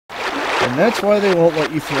And that's why they won't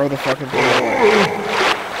let you throw the fucking thing away.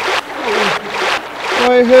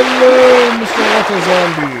 Why, hello, Mr. Water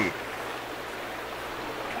Zombie.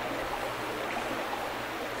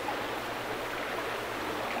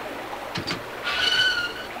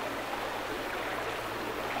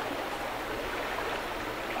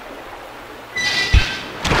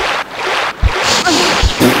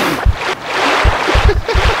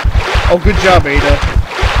 Oh, good job, Ada.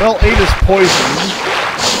 Well, Ada's poisoned.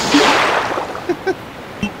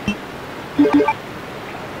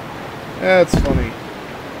 That's funny.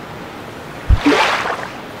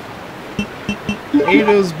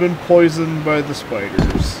 Ada's been poisoned by the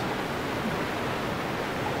spiders.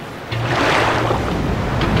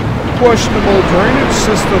 Questionable drainage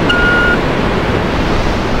system.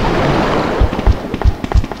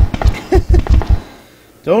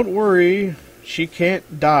 Don't worry, she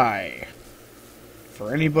can't die.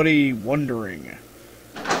 For anybody wondering.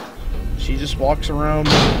 She just walks around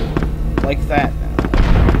like that now.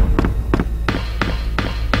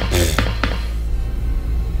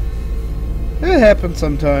 It happens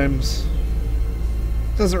sometimes.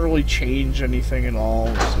 Doesn't really change anything at all.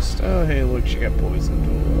 It's just, oh hey, look, she got poisoned.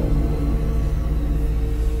 Oh well.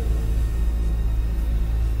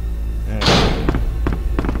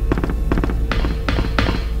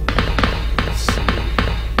 Let's see.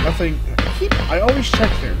 Nothing. I always check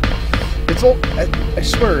there. It's all. I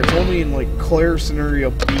swear, it's only in like Claire scenario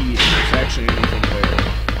B if there's actually anything there.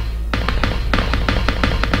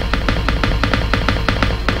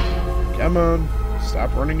 Come on,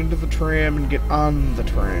 stop running into the tram and get on the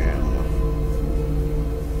tram.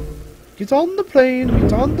 Get on the plane,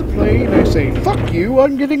 get on the plane. I say, fuck you,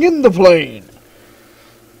 I'm getting in the plane.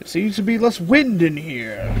 There seems to be less wind in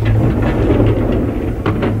here.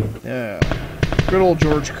 Yeah, good old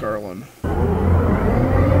George Carlin.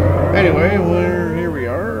 Anyway, here we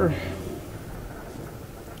are.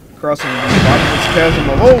 Crossing the bottomless chasm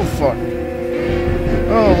of... Oh, fuck!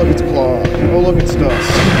 Oh, look, it's claw. Oh, look, it's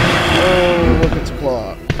dust. Oh, look, it's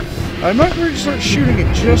claw. I'm not ready to start shooting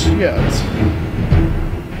it just yet.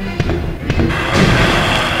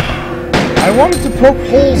 I wanted to poke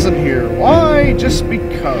holes in here. Why? Just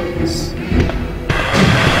because.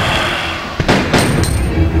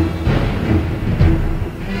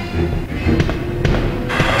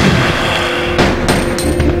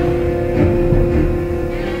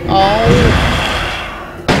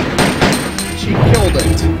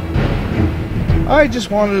 I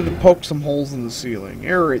just wanted to poke some holes in the ceiling.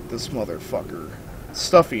 Aerate this motherfucker. It's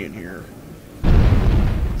stuffy in here.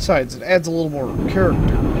 Besides, it adds a little more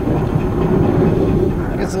character.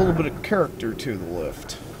 It adds a little bit of character to the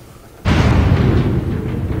lift.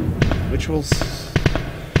 Which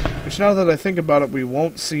now that I think about it, we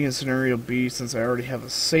won't see in Scenario B since I already have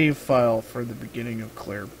a save file for the beginning of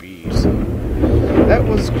Claire B. So that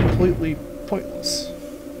was completely pointless.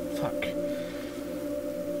 Fuck.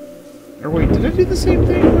 Or wait, did I do the same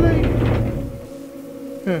thing when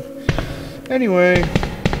I... Anyway,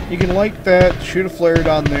 you can light that, shoot a flare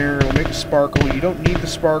down there, it'll make a sparkle. You don't need the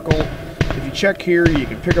sparkle. If you check here, you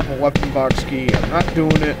can pick up a weapon box key. I'm not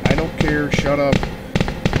doing it. I don't care. Shut up.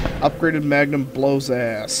 Upgraded Magnum blows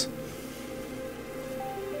ass.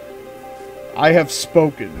 I have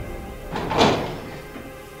spoken.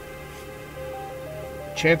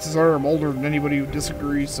 Chances are I'm older than anybody who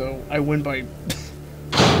disagrees, so I win by...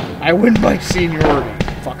 I win by seniority,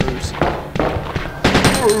 fuckers.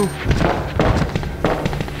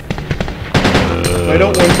 If I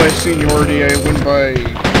don't win by seniority, I win by...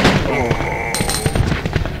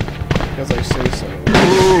 because I say so.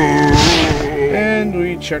 And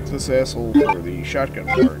we check this asshole for the shotgun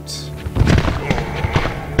parts.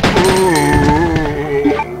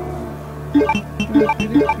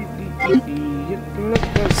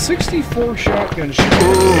 64 shotgun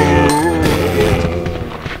shells.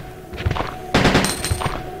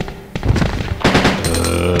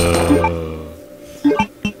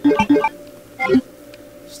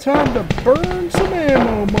 It's time to burn some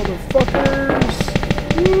ammo, motherfuckers!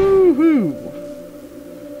 Woohoo!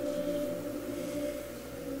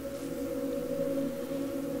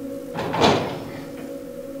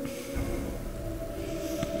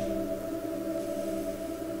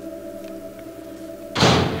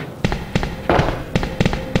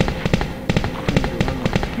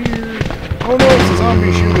 Here. Oh no, it's a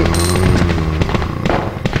zombie shooter!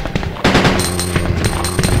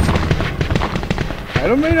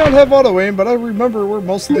 I may not have auto-aim, but I remember where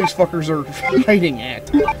most of these fuckers are hiding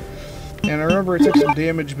at. And I remember I took some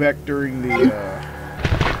damage back during the,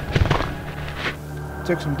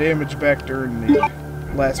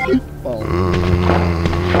 last, well,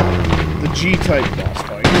 the G-type boss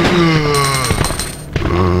fight.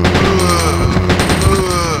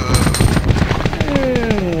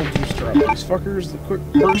 And we'll just drop these fuckers. The quick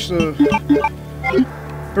burst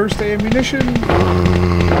of ammunition.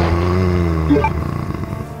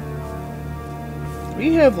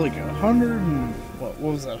 We have like 100 and what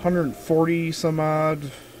was that? 140 some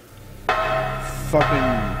odd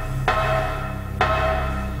fucking.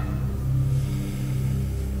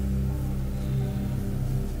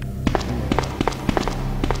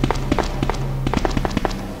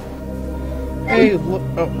 Hey, look.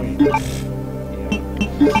 Oh, wait. Yeah.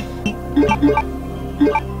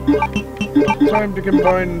 Time to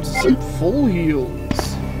combine some full heals.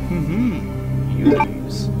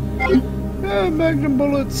 Healies. Ah, magnum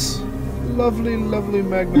bullets. Lovely, lovely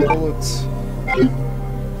magnum bullets.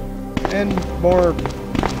 And more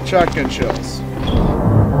shotgun shells.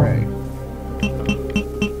 Hooray.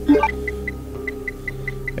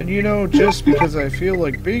 And you know, just because I feel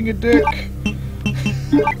like being a dick.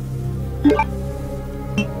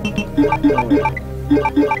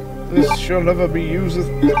 This shall never be used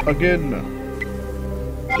again.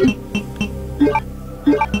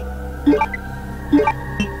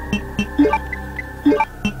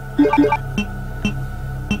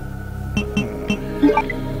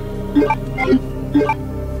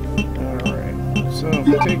 Alright, so if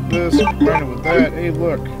we take this, combine it with that, hey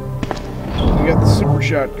look, we got the super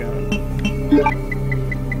shotgun.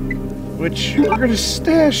 Which, we're gonna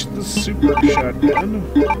stash the super shotgun.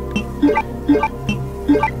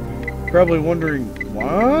 Probably wondering,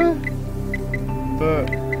 what?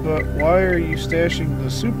 But why are you stashing the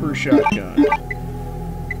super shotgun?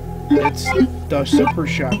 It's the super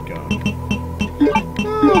shotgun.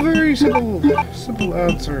 Oh, very simple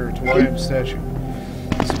answer to why I'm stashing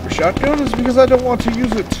the super shotgun is because I don't want to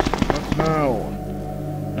use it. Not now.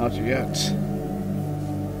 Not yet.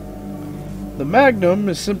 The Magnum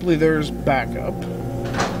is simply there as backup.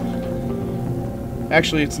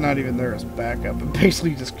 Actually, it's not even there as backup. I'm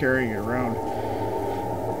basically just carrying it around.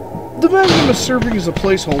 The Magnum is serving as a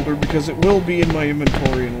placeholder because it will be in my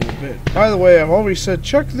inventory in a little bit. By the way, I've always said,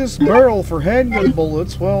 check this barrel for handgun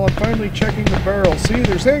bullets. Well, I'm finally checking the barrel. See,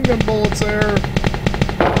 there's handgun bullets there.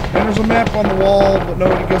 And there's a map on the wall, but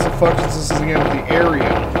nobody gives a fuck since this is the end of the area.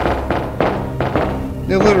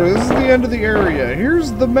 Yeah, literally, this is the end of the area.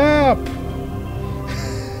 Here's the map.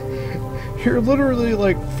 You're literally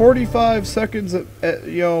like 45 seconds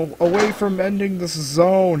away from ending this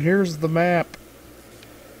zone. Here's the map.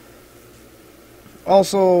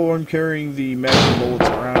 Also, I'm carrying the magnum bullets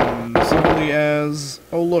around simply as,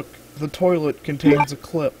 oh look, the toilet contains a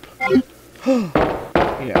clip.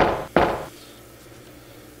 Yeah.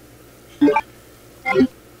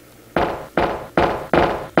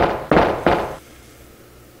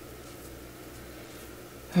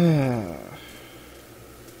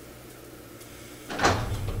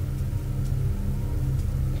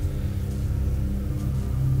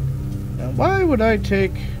 Why would I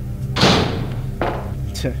take...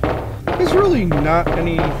 There's really not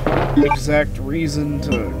any exact reason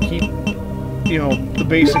to keep, the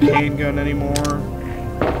basic handgun anymore.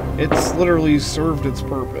 It's literally served its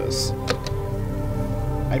purpose.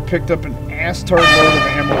 I picked up an ass-tard load of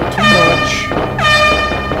ammo too much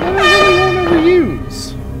that I really won't ever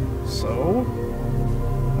use. So,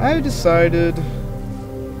 I decided...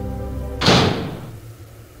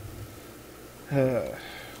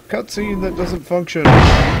 cutscene that doesn't function.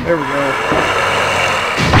 There we go.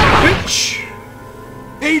 Bitch!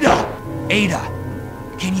 Ada! Ada!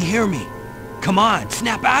 Can you hear me? Come on,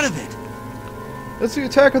 snap out of it! It's the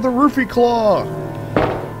attack of the Roofie Claw!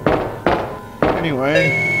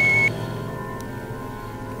 Anyway...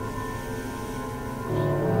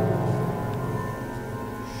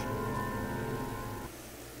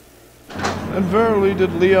 And verily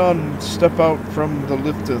did Leon step out from the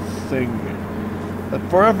lifteth thing, that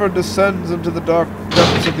forever descends into the dark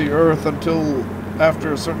depths of the earth until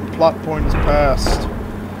after a certain plot point is passed,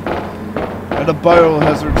 and a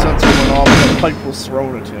biohazard sensor went off and a pipe was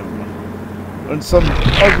thrown at him, and some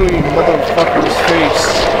ugly motherfucker's face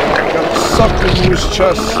got sucked into his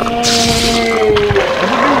chest, and a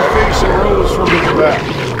new face arose from his back.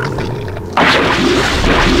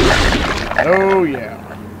 Oh yeah.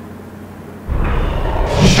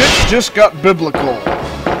 Shit just got biblical.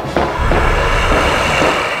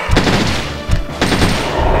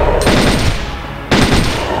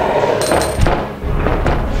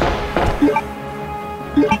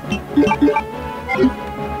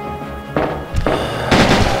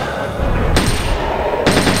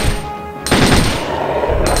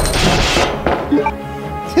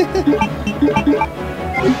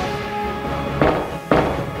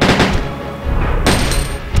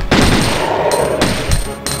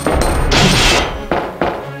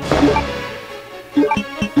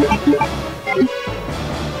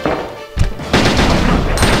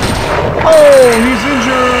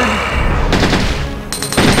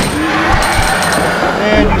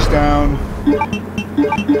 down.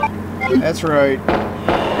 That's right.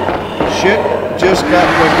 Shit just got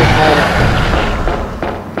wicked.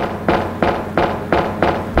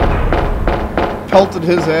 Pelted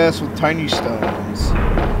his ass with tiny stones.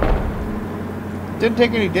 Didn't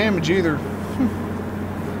take any damage either.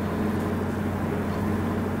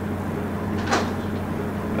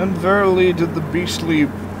 And verily did the beastly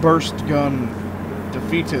burst gun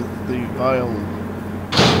defeateth the vile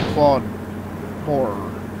clawed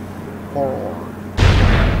horror.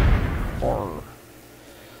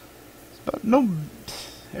 But no,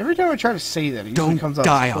 every time I try to say that, it usually comes out.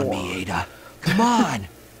 Don't die horror. on me, Ada. Come on.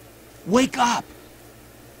 Wake up.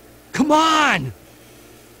 Come on.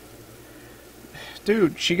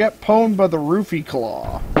 Dude, she got pwned by the roofie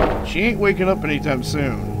claw. She ain't waking up anytime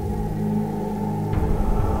soon.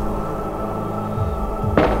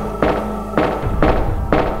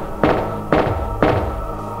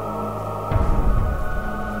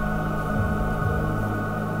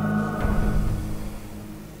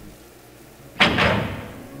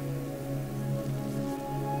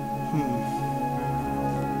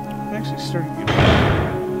 Actually started getting...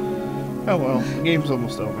 Oh well, the game's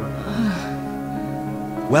almost over.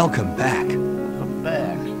 Welcome back. I'm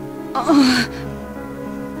back.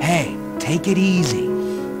 Hey, take it easy.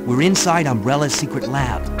 We're inside Umbrella's secret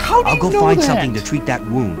lab. How do I'll you go know find that? something to treat that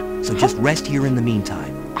wound, so just rest here in the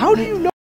meantime. How do you know?